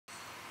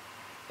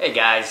Hey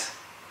guys,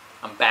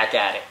 I'm back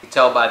at it. You can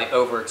tell by the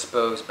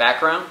overexposed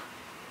background,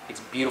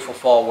 it's beautiful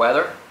fall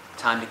weather.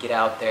 Time to get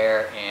out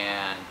there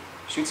and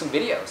shoot some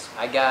videos.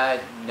 I got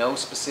no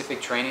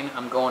specific training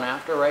I'm going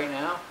after right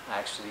now.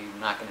 Actually, I'm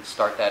not going to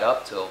start that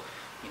up till,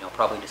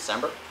 probably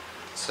December.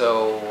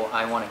 So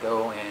I want to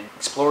go and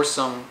explore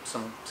some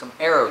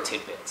aero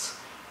tidbits.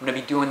 I'm going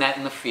to be doing that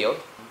in the field.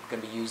 I'm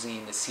going to be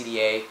using the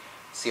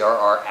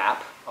CdaCrr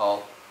app.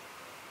 I'll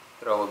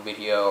throw a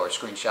video or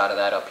screenshot of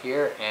that up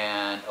here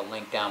and a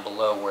link down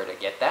below where to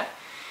get that.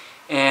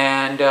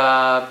 And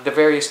the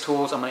various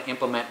tools I'm going to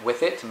implement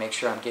with it to make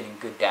sure I'm getting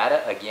good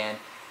data. Again,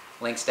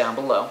 links down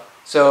below.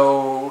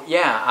 So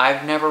yeah,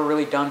 I've never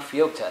really done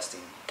field testing.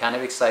 Kind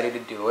of excited to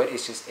do it.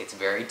 It's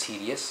very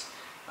tedious.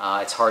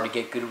 It's hard to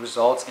get good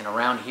results, and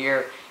around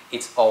here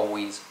it's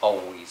always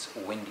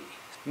windy.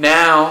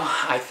 Now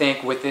I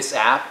think with this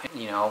app,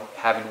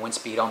 having wind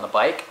speed on the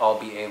bike, I'll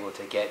be able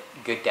to get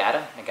good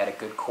data. I got a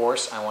good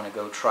course I want to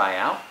go try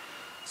out.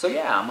 So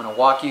yeah, I'm going to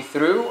walk you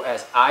through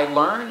as I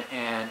learn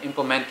and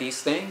implement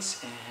these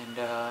things, and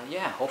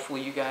yeah,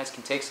 hopefully you guys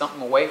can take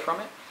something away from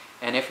it.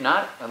 And if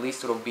not, at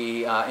least it'll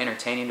be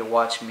entertaining to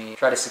watch me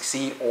try to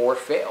succeed or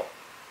fail.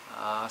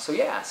 So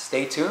yeah,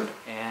 stay tuned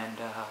and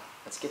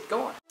let's get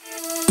going.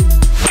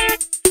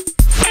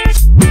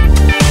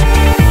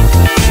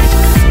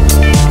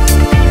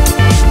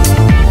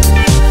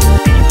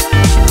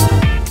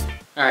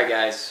 Alright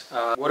guys,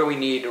 what do we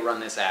need to run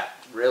this app?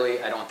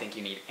 Really, I don't think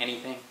you need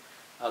anything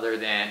other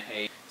than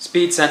a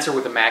speed sensor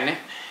with a magnet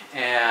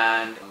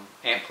and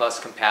ANT+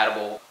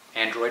 compatible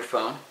Android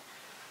phone,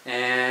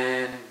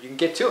 and you can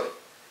get to it.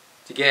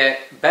 To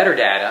get better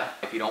data,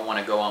 if you don't want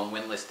to go on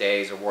windless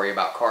days or worry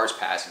about cars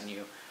passing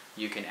you,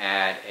 you can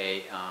add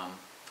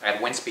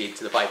add wind speed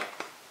to the bike.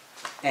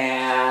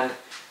 And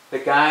the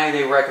guy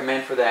they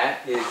recommend for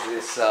that is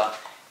this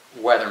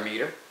weather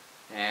meter,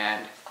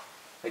 and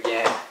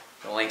again,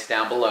 the link's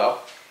down below.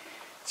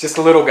 It's just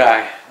a little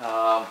guy,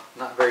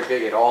 not very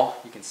big at all.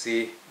 You can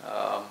see,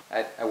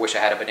 I wish I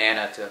had a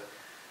banana to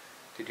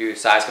do a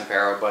size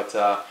comparison,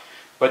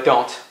 but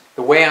don't.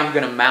 The way I'm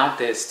going to mount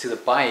this to the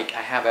bike,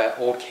 I have an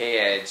old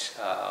K-Edge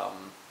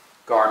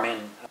Garmin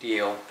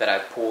deal that I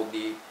pulled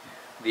the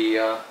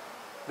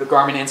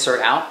Garmin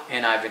insert out,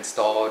 and I've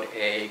installed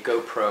a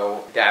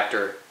GoPro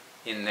adapter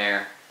in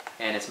there,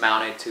 and it's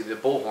mounted to the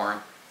bullhorn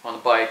on the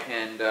bike,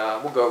 and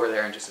we'll go over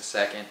there in just a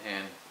second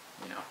and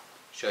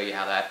show you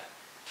how that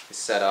is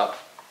set up.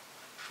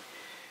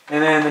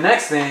 And then the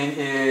next thing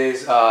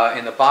is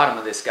in the bottom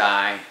of this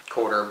guy,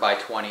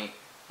 1/4x20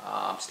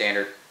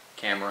 standard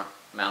camera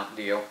mount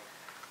deal,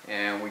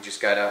 and we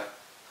just got a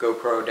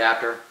GoPro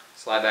adapter,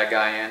 slide that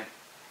guy in,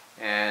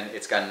 and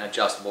it's got an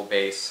adjustable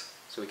base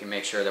so we can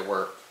make sure that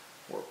we're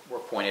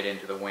pointed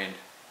into the wind.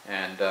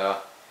 And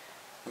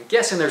I'm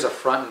guessing there's a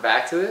front and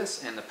back to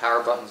this, and the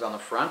power button's on the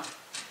front.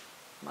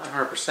 I'm not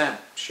 100%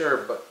 sure,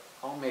 but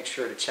I'll make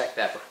sure to check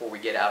that before we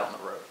get out on the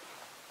road.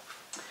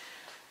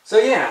 So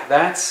yeah,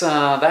 that's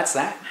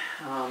that.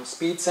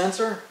 Speed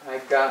sensor. I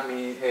got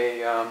me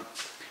a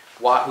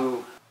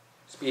Wahoo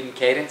speed and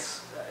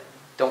cadence.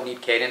 Don't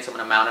need cadence. I'm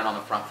going to mount it on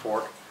the front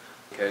fork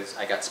because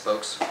I got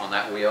spokes on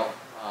that wheel.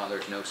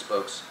 There's no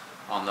spokes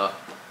on the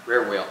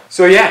rear wheel.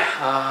 So yeah,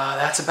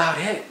 that's about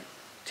it.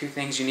 Two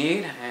things you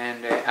need,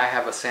 and I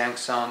have a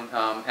Samsung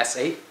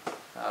S8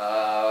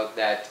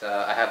 that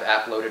I have the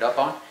app loaded up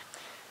on.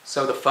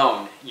 So the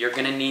phone, you're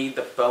going to need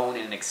the phone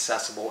in an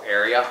accessible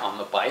area on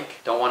the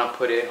bike. Don't want to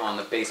put it on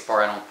the base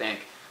bar, I don't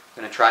think.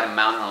 I'm going to try to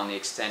mount it on the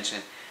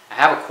extension. I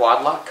have a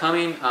quad lock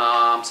coming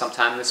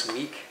sometime this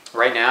week.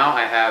 Right now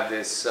I have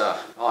this, I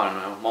don't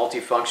know,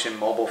 multifunction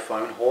mobile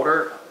phone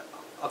holder.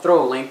 I'll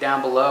throw a link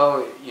down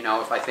below.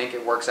 If I think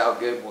it works out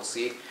good, we'll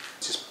see.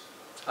 It's just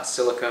a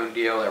silicone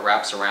deal that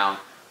wraps around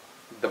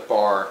the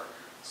bar.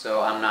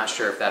 So I'm not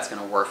sure if that's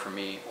going to work for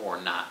me or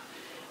not.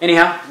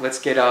 Anyhow, let's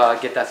get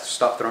that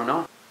stuff thrown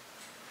on.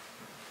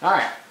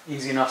 Alright,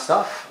 easy enough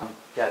stuff.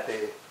 Got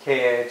the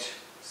K-Edge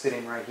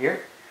sitting right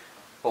here.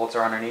 Bolts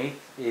are underneath.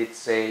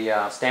 It's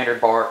a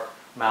standard bar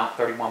mount,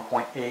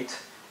 31.8.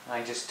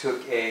 I just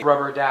took a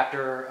rubber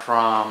adapter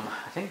from,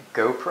 I think,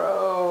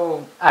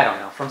 GoPro, I don't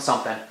know, from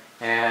something,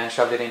 and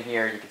shoved it in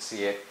here. You can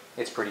see it.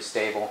 It's pretty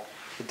stable.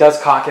 It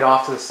does cock it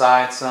off to the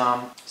side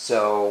some,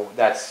 so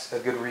that's a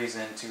good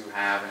reason to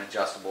have an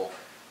adjustable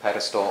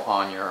pedestal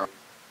on your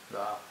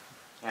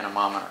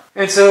anemometer.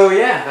 And so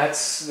yeah,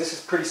 this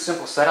is pretty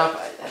simple setup.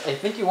 I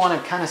think you want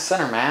to kind of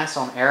center mass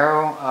on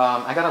Aero.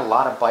 I got a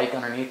lot of bike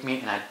underneath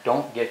me, and I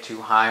don't get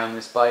too high on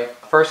this bike.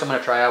 First I'm going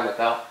to try out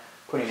without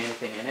putting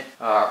anything in it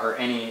or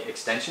any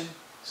extension.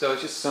 So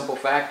it's just a simple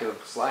fact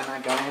of sliding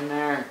that guy in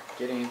there,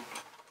 getting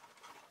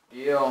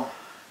deal,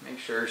 make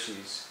sure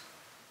she's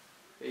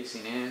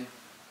facing in.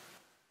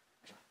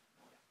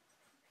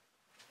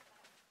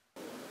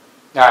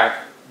 Alright,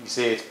 you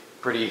see it's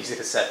pretty easy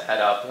to set that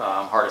up.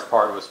 Hardest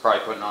part was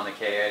probably putting on the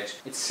K-Edge.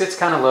 It sits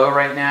kind of low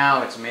right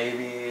now. It's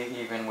maybe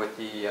even with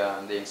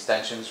the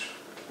extensions,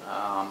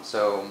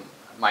 so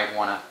might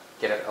want to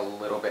get it a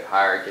little bit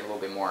higher, get a little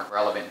bit more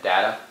relevant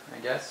data, I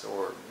guess,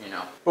 or, you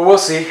know. But we'll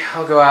see.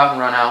 I'll go out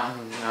and run out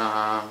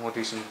and we'll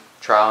do some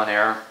trial and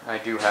error. I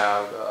do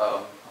have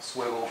a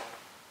swivel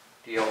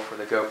deal for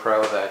the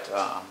GoPro that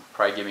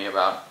probably give me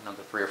about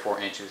another 3 or 4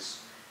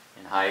 inches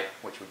in height,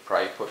 which would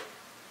probably put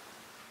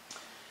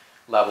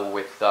level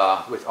with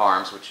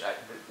arms, which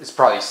is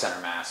probably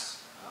center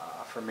mass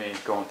for me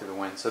going through the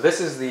wind. So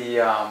this is the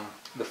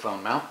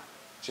phone mount,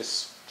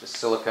 just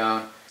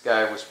silicone. This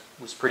guy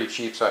was pretty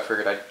cheap, so I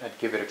figured I'd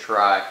give it a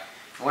try.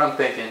 And what I'm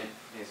thinking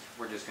is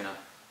we're gonna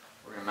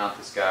mount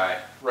this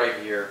guy right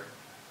here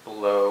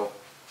below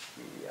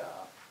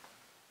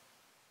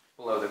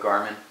the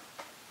Garmin.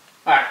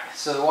 All right,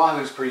 so the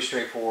Wahoo is pretty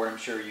straightforward. I'm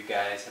sure you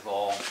guys have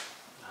all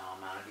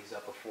mounted these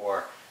up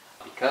before.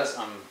 Because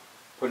I'm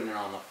putting it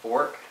on the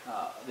fork,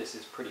 this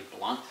is pretty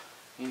blunt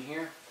in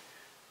here,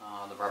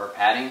 the rubber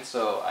padding,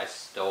 so I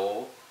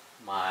stole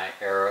my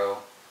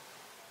Aero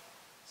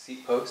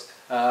seat post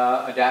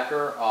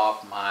adapter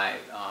off my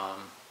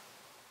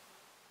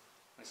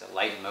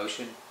Light in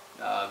Motion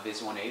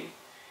Viz 180,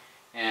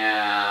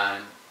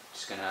 and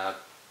just gonna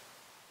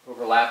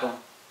overlap them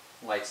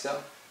like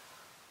so,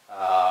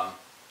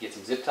 get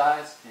some zip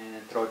ties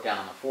and throw it down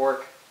on the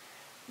fork.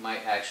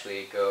 Might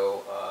actually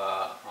go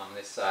on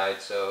this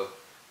side so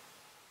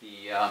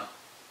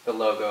the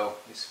logo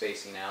is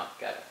facing out.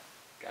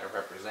 Gotta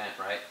represent,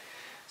 right?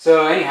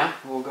 So anyhow,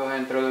 we'll go ahead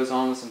and throw those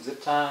on with some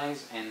zip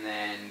ties, and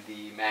then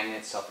the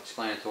magnet's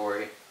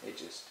self-explanatory. It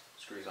just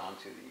screws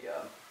onto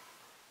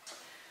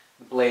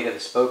the blade of the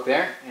spoke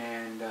there,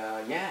 and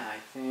yeah, I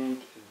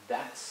think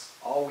that's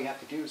all we have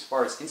to do as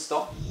far as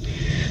install.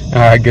 All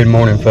right, good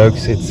morning,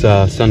 folks. It's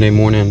Sunday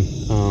morning.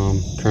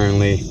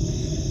 Currently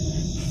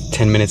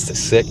 10 minutes to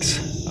 6.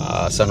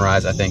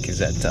 Sunrise, I think,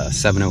 is at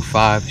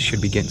 7:05.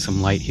 Should be getting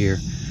some light here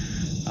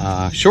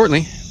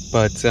shortly,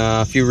 but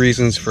a few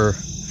reasons for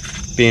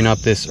being up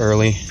this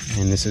early,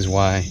 and this is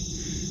why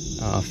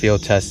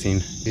field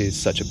testing is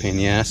such a pain in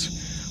the ass.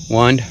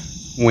 1,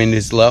 wind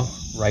is low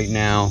right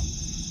now.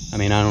 I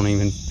mean, I don't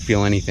even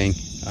feel anything.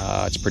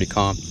 It's pretty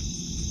calm.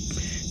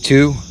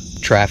 2,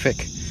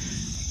 traffic.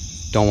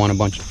 Don't want a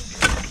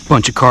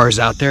bunch of cars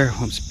out there.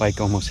 Oops,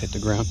 bike almost hit the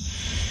ground.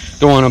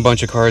 Don't want a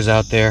bunch of cars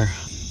out there,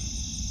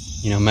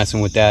 you know,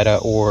 messing with data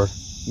or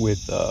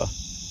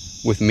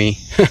with me.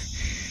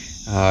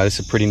 This is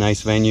a pretty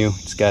nice venue.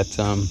 It's got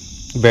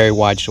very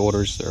wide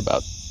shoulders. They're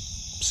about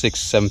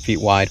 6-7 feet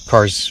wide.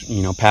 Cars,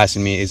 you know,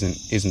 passing me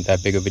isn't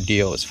that big of a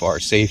deal as far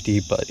as safety,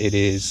 but it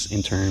is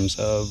in terms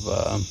of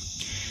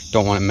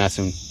don't want it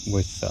messing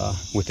with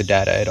the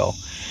data at all.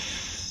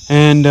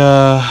 And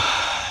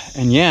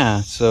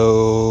yeah,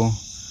 so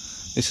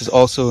this is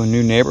also a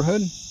new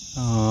neighborhood,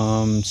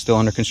 still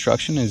under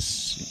construction.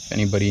 If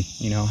anybody,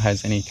 you know,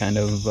 has any kind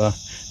of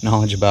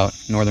knowledge about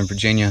Northern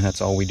Virginia,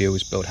 that's all we do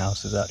is build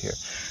houses out here.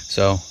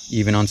 So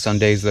even on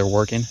Sundays they're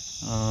working.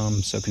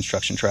 So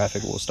construction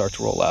traffic will start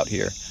to roll out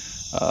here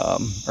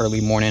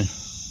early morning,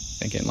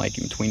 thinking like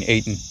between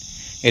 8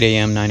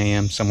 a.m., 9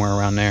 a.m., somewhere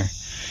around there.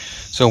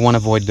 So I want to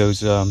avoid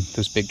those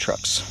big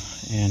trucks.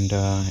 And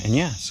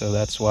yeah, so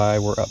that's why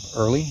we're up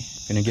early.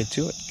 Gonna get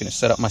to it. Gonna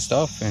set up my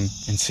stuff and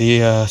see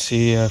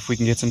if we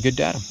can get some good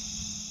data.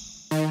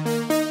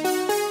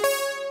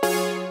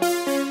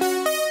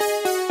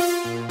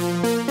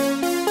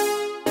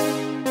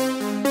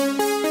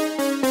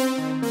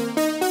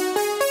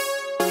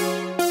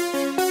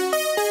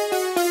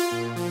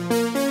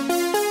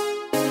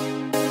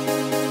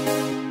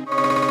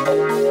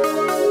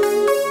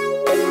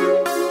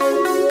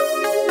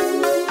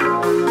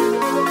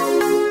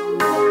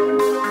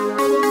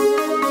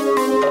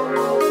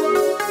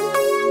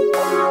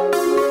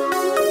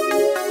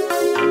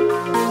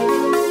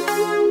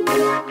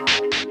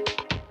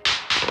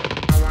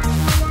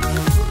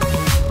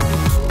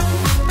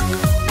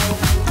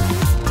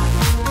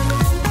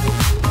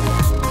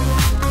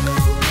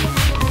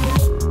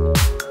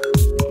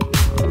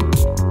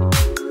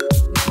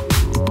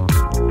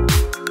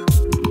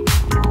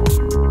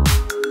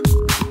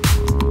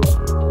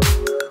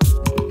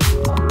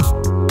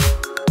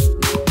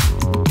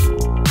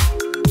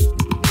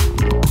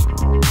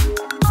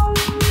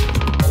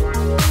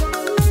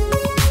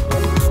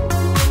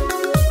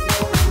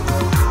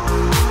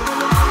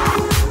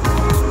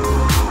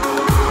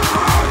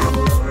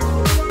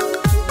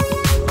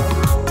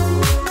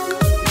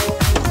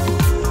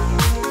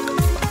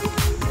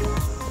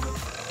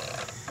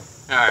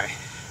 Alright,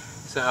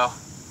 so a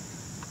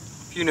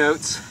few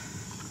notes.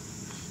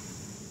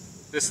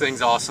 This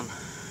thing's awesome.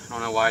 I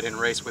don't know why I didn't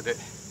race with it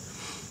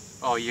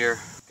all year.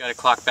 Got it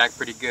clocked back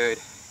pretty good,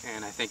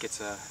 and I think it's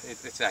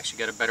actually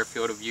got a better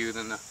field of view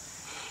than the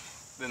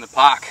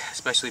POC,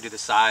 especially to the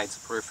sides.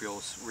 The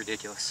peripheral's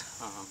ridiculous.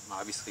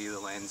 Obviously the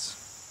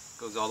lens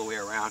goes all the way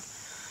around.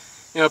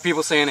 You know,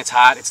 people saying it's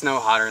hot. It's no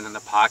hotter than the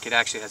POC. It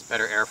actually has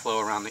better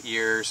airflow around the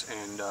ears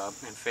and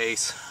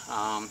face,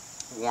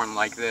 worn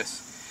like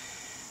this.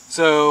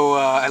 So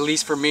at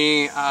least for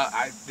me,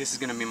 this is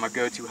going to be my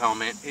go-to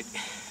helmet.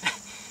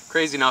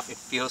 Crazy enough, it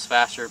feels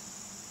faster.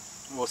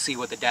 We'll see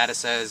what the data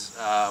says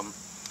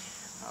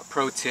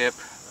pro tip,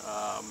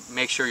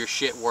 make sure your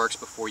shit works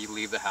before you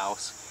leave the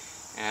house.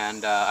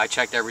 And I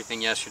checked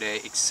everything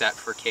yesterday except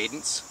for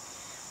cadence,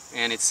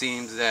 and it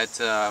seems that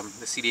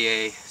the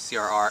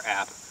CdaCrr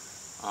app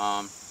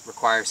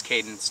requires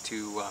cadence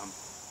to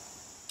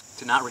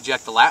not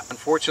reject the lap.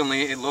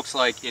 Unfortunately, it looks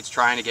like it's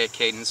trying to get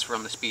cadence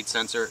from the speed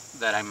sensor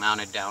that I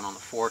mounted down on the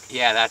fork.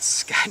 Yeah,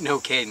 that's got no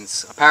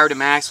cadence. Power to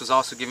max was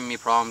also giving me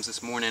problems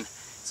this morning. It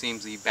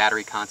seems the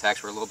battery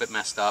contacts were a little bit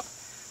messed up.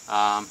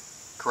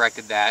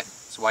 Corrected that.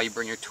 That's why you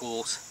bring your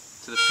tools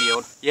to the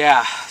field.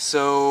 Yeah,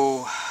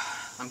 so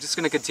I'm just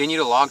going to continue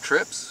to log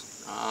trips,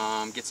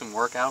 get some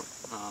workout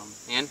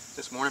in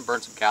this morning,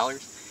 burn some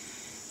calories,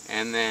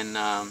 and then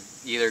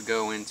either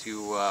go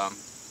into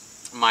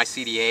my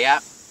CDA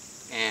app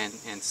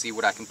and see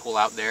what I can pull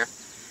out there,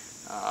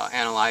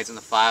 analyzing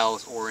the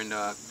files, or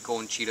into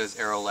Golden Cheetah's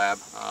Aero Lab.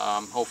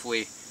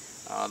 Hopefully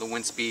the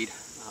wind speed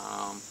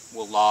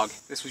will log.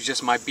 This was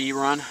just my B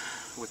run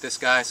with this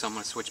guy, so I'm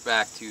going to switch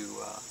back to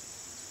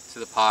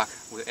the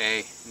POC with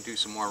A and do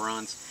some more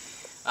runs.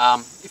 A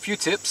few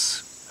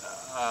tips.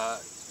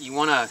 You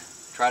want to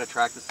try to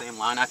track the same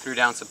line. I threw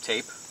down some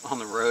tape on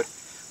the road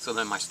so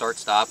that my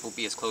start-stop will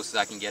be as close as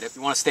I can get it.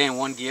 You want to stay in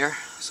one gear,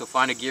 so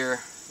find a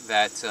gear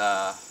that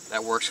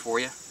that works for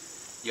you.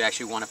 You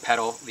actually want to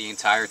pedal the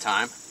entire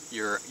time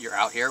you're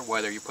out here,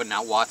 whether you're putting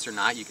out watts or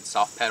not. You can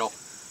soft pedal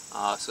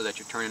so that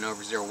you're turning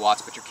over 0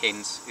 watts, but your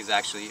cadence is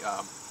actually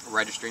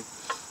registering.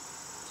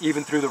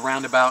 Even through the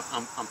roundabout,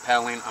 I'm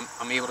pedaling.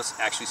 I'm able to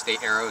actually stay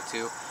aero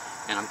too,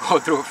 and I'm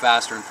going through it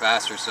faster and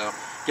faster. So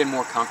getting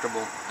more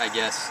comfortable, I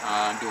guess,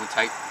 doing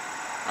tight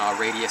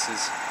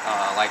radiuses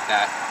like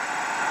that.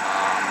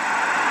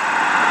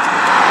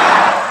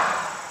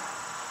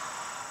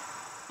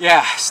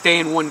 Yeah, stay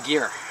in one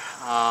gear.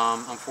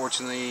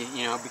 Unfortunately,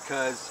 you know,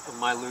 because of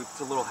my loop,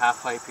 it's a little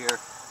half pipe here,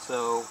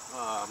 so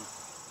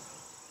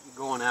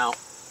going out,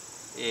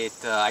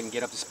 I can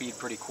get up to speed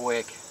pretty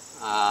quick,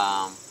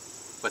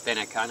 but then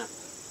I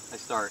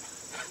start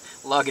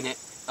lugging it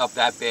up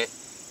that bit,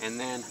 and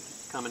then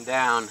coming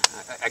down,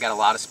 I got a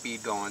lot of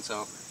speed going,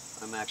 so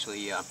I'm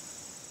actually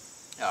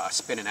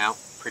spinning out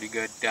pretty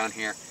good down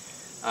here.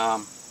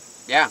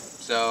 Yeah,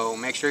 so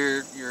make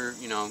sure you're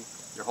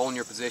holding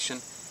your position.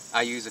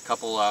 I use a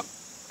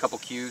couple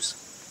cues,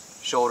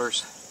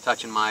 shoulders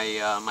touching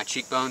my my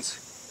cheekbones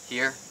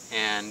here,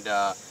 and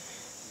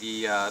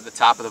the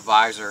top of the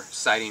visor,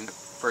 sighting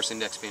first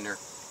index finger,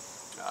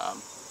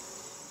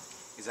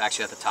 is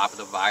actually at the top of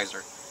the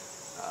visor.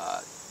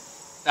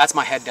 That's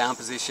my head down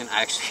position.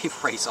 I actually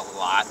race a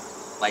lot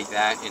like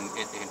that in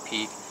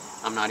peak.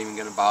 I'm not even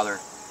going to bother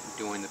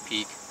doing the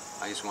peak.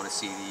 I just want to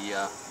see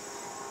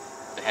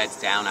the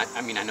heads down.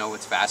 I mean, I know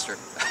it's faster.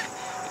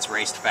 It's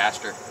raced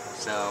faster.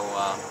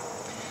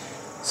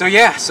 So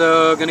yeah,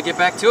 so gonna get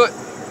back to it.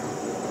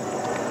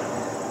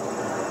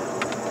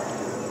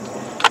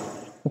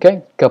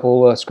 Okay,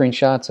 couple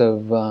screenshots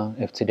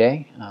of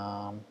today.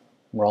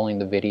 Rolling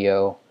the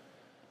video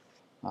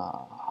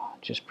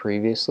just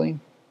previously.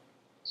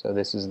 So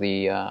this is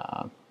the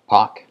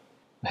POC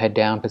head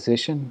down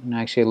position, and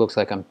actually it looks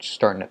like I'm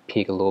starting to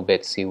peak a little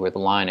bit to see where the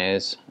line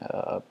is.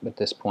 At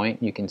this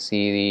point, you can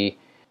see the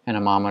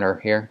anemometer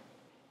here,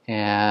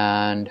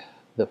 and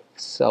the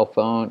cell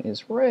phone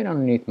is right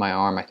underneath my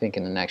arm. I think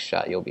in the next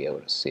shot you'll be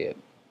able to see it.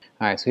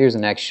 Alright, so here's the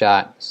next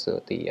shot.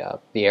 So the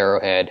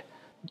arrowhead,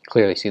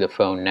 clearly see the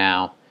phone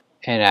now,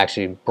 and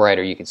actually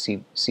brighter you can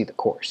see the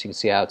course. You can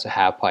see how it's a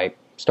half pipe.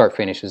 Start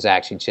finish is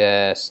actually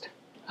just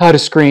out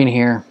of screen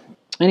here.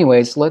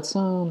 Anyways, let's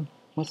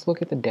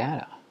look at the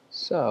data.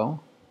 So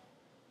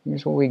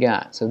here's what we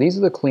got. So these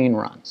are the clean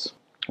runs.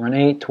 Run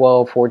 8,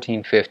 12,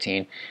 14,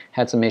 15.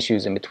 Had some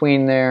issues in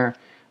between there.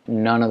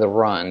 None of the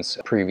runs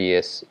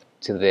previous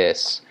to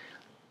this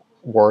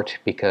worked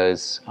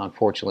because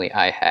unfortunately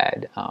I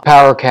had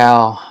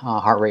PowerCal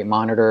heart rate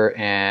monitor,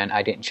 and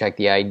I didn't check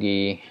the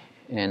ID,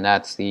 and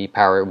that's the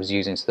power it was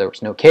using, so there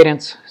was no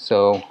cadence.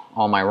 So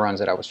all my runs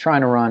that I was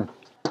trying to run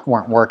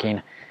weren't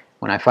working.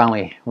 When I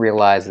finally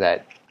realized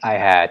that I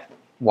had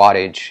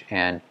wattage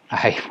and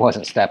I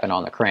wasn't stepping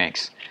on the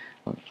cranks,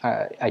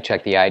 I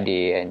checked the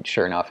ID, and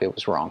sure enough it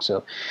was wrong.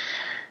 So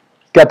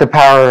got the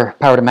power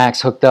to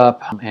max hooked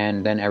up,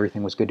 and then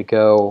everything was good to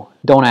go.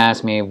 Don't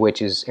ask me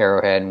which is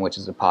arrowhead and which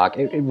is the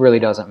POC. It really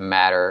doesn't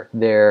matter.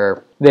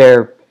 They're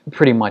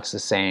pretty much the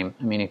same.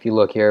 I mean, if you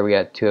look here, we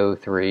got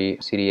 203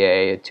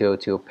 CDA,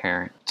 202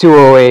 apparent,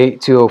 208,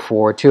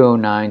 204,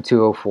 209,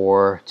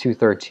 204,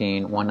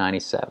 213,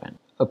 197.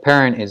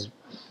 Apparent is,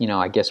 you know,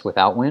 I guess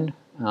without wind,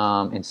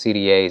 and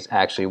CDA is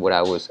actually what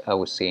I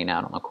was seeing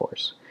out on the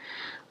course.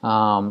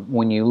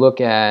 When you look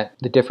at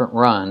the different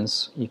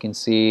runs, you can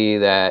see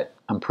that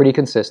I'm pretty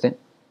consistent.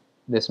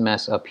 This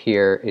mess up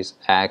here is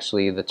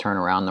actually the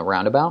turnaround, the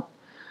roundabout.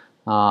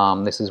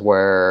 This is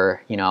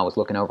where, you know, I was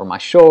looking over my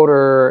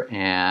shoulder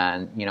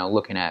and, you know,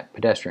 looking at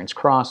pedestrians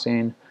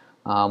crossing,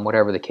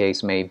 whatever the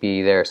case may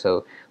be there.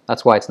 So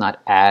that's why it's not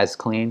as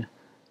clean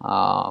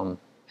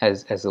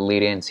as the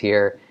lead-ins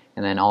here.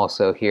 And then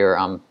also here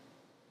I'm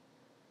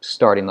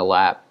starting the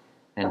lap,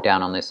 and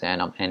down on this end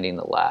I'm ending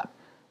the lap.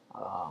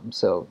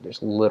 So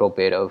there's a little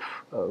bit of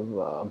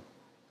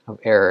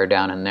error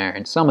down in there,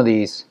 and some of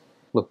these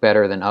look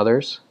better than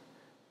others.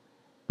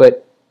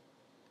 But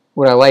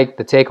what I like,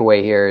 the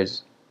takeaway here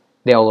is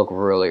they all look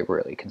really,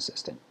 really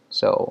consistent.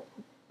 So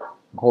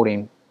I'm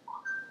holding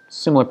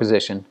similar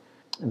position.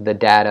 The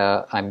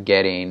data I'm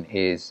getting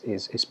is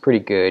pretty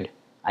good,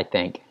 I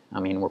think. I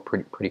mean, we're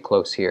pretty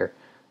close here.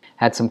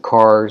 Had some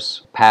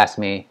cars pass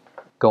me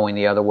going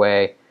the other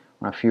way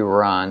on a few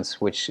runs,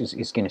 which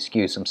is going to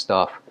skew some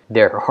stuff.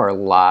 There are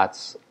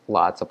lots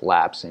of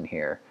laps in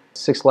here.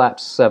 6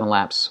 laps, 7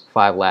 laps,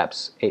 5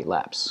 laps, 8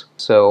 laps.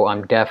 So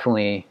I'm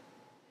definitely,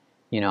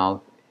 you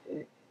know,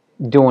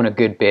 doing a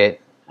good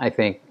bit. I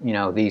think, you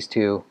know, these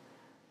two,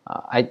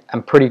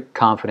 I'm pretty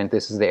confident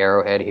this is the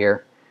arrowhead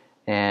here,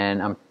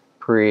 and I'm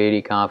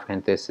pretty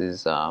confident this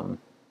is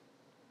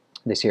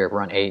this here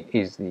run 8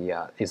 is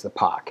the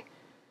POC.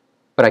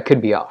 But I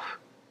could be off.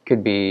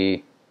 Could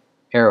be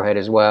arrowhead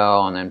as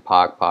well, and then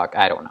POC.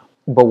 I don't know.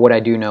 But what I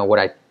do know, what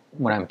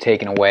I'm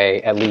taking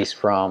away, at least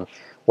from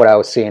what I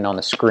was seeing on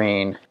the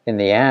screen in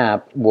the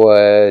app,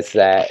 was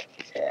that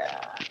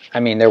I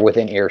mean, they're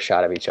within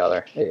earshot of each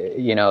other.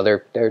 You know,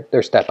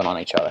 they're stepping on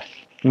each other.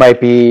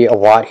 Might be a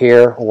watt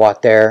here, a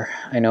watt there.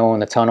 I know in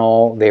the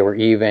tunnel they were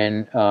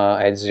even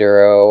at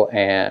 0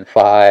 and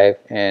 5,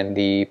 and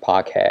the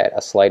POC had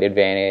a slight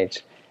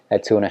advantage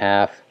at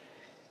 2.5.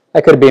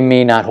 That could have been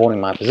me not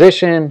holding my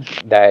position.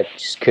 That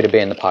just could have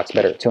been the POC's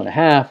better at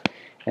 2.5.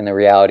 And the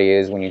reality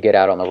is, when you get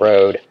out on the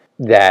road,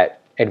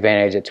 that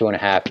advantage at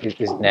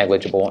 2.5 is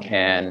negligible,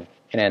 and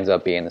it ends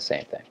up being the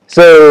same thing.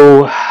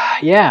 So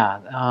yeah,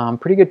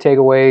 pretty good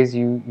takeaways.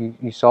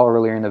 You saw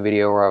earlier in the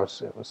video where I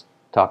was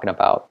talking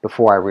about,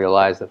 before I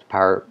realized that the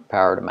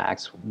power to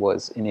max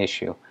was an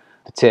issue,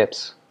 the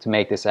tips to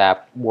make this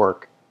app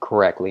work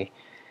correctly.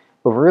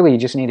 But really, you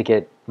just need to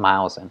get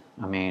miles in.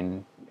 I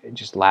mean,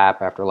 just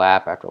lap after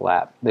lap after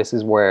lap. This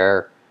is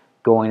where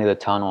going to the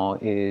tunnel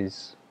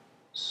is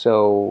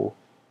so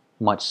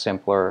much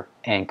simpler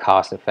and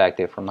cost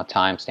effective from a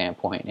time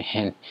standpoint,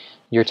 and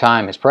your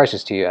time is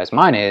precious to you, as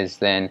mine is.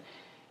 Then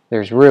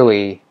there's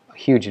really a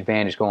huge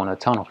advantage going to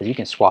the tunnel, because you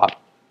can swap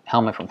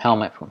helmet from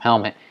helmet from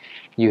helmet.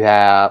 You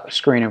have a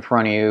screen in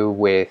front of you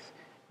with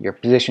your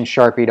position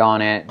sharpied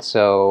on it,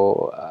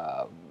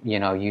 so you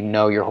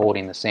know you're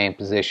holding the same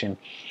position.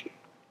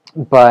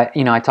 But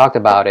you know, I talked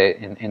about it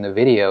in the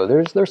video.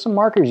 There's some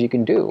markers you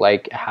can do,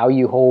 like how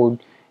you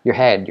hold your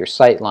head, your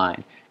sight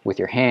line with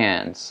your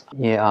hands.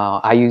 Yeah,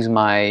 I use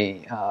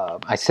my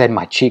I said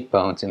my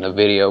cheekbones in the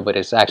video, but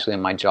it's actually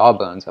in my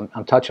jawbones.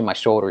 I'm touching my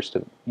shoulders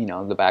to, you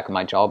know, the back of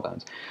my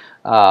jawbones.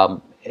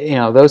 You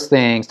know, those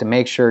things to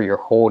make sure you're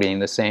holding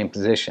the same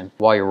position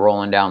while you're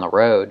rolling down the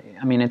road.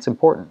 I mean, it's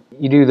important.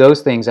 You do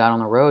those things out on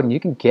the road, and you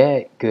can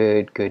get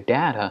good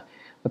data.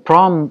 The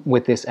problem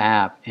with this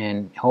app,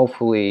 and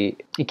hopefully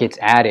it gets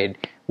added,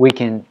 we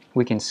can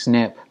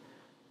snip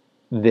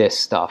this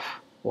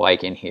stuff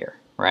like in here,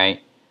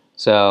 right?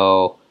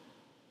 So,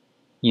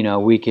 you know,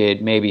 we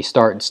could maybe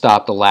start and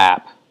stop the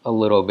lap a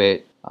little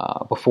bit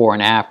before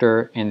and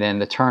after, and then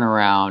the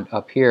turnaround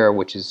up here,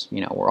 which is,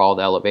 you know, where all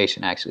the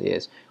elevation actually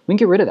is, we can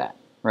get rid of that,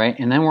 right?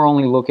 And then we're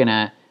only looking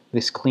at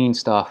this clean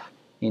stuff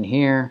in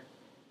here.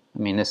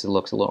 I mean, this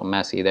looks a little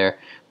messy there,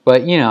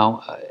 but you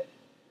know,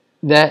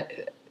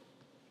 that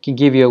can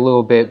give you a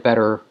little bit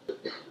better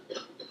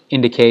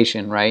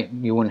indication, right?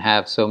 You wouldn't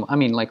have so, I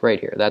mean, like right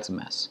here, that's a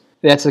mess.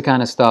 That's the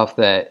kind of stuff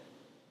that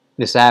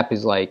this app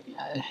is like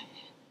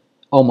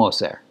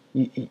almost there.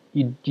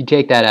 You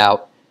take that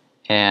out,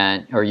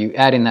 and or you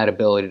add in that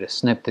ability to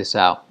snip this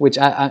out, which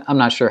I'm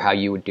not sure how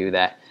you would do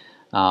that.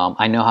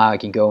 I know how I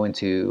can go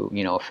into,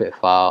 you know, a FIT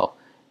file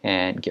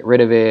and get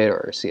rid of it, or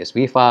a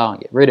CSV file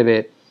and get rid of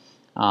it.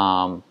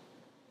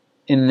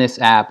 In this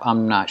app,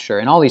 I'm not sure.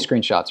 And all these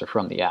screenshots are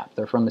from the app.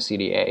 They're from the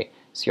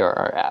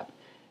CdaCrr app.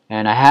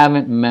 And I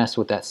haven't messed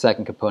with that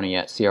second component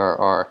yet,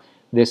 CRR.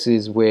 This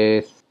is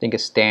with, I think, a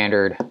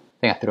standard. I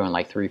think I threw in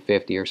like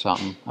 350 or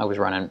something. I was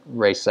running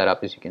race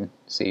setup, as you can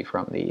see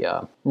from the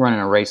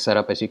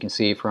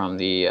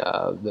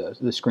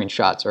the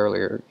screenshots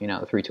earlier. You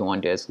know, the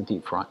 321 disc, the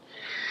deep front.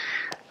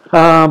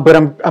 But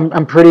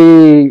I'm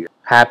pretty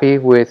happy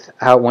with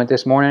how it went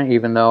this morning,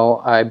 even though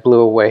I blew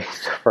away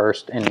the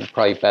first and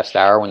probably best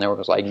hour when there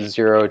was like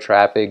 0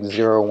 traffic,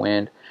 0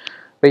 wind.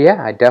 But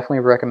yeah, I definitely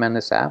recommend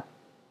this app.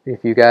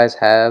 If you guys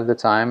have the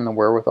time and the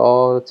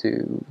wherewithal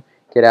to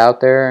get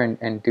out there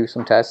and do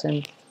some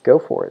testing, go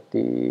for it.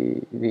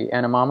 The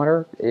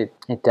anemometer, it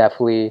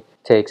definitely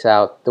takes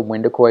out the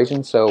wind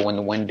equation. So when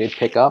the wind did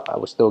pick up, I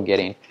was still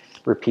getting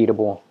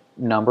repeatable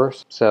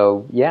numbers.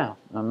 So yeah,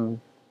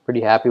 I'm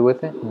pretty happy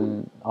with it,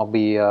 and I'll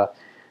be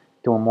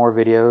doing more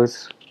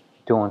videos,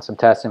 doing some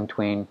testing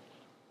between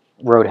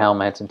road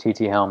helmets and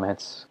TT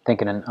helmets,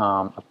 thinking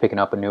of picking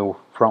up a new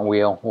front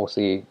wheel. We'll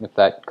see if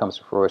that comes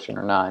to fruition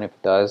or not, and if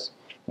it does,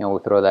 you know, we'll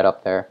throw that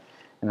up there.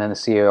 And then the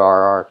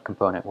CRR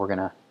component, we're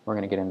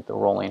gonna get into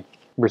rolling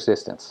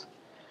resistance.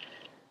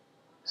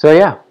 So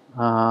yeah,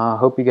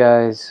 hope you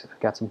guys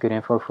got some good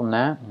info from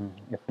that, and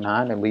if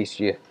not, at least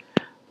you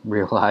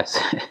realize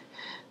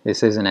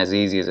this isn't as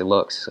easy as it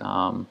looks.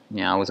 I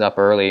was up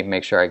early,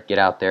 make sure I get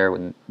out there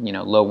with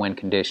low wind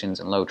conditions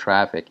and low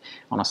traffic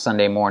on a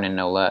Sunday morning,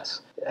 no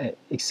less. I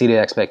exceeded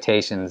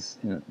expectations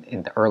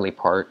in the early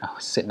part. I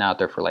was sitting out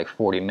there for like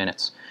 40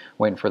 minutes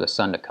waiting for the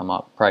sun to come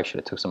up. Probably should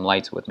have took some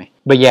lights with me.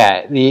 But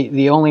yeah,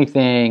 the only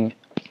thing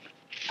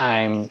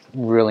I'm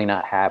really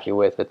not happy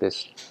with at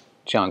this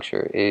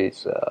juncture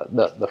is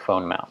the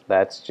phone mount.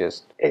 That's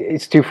just,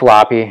 it's too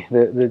floppy.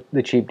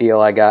 The cheap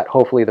deal I got,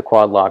 hopefully the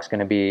quad lock's going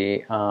to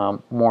be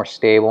more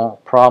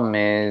stable. Problem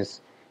is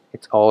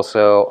it's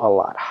also a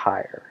lot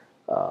higher,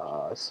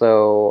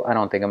 so I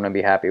don't think I'm going to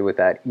be happy with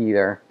that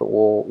either, but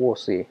we'll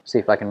see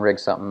if I can rig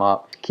something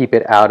up, keep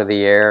it out of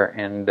the air.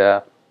 And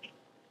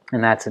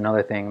that's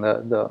another thing,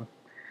 the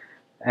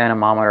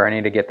anemometer, I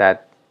need to get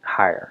that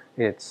higher.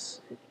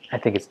 I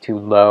think it's too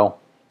low.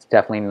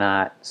 Definitely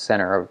not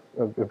center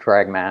of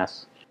drag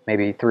mass.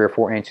 Maybe 3 or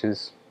 4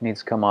 inches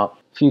needs to come up.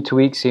 A few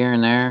tweaks here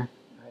and there,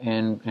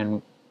 and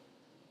I'm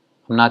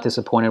not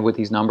disappointed with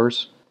these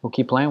numbers. We'll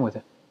keep playing with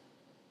it.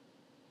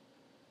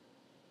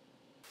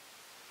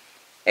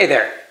 Hey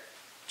there,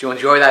 did you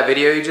enjoy that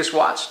video you just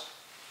watched?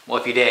 Well,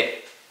 if you did,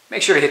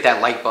 make sure to hit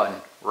that like button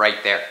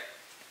right there.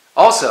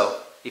 Also,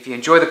 if you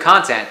enjoy the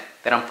content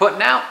that I'm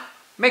putting out,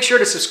 make sure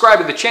to subscribe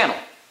to the channel.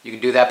 You can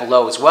do that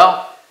below as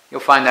well. You'll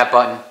find that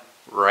button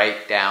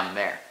right down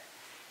there.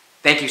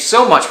 Thank you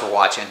so much for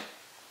watching.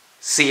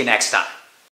 See you next time.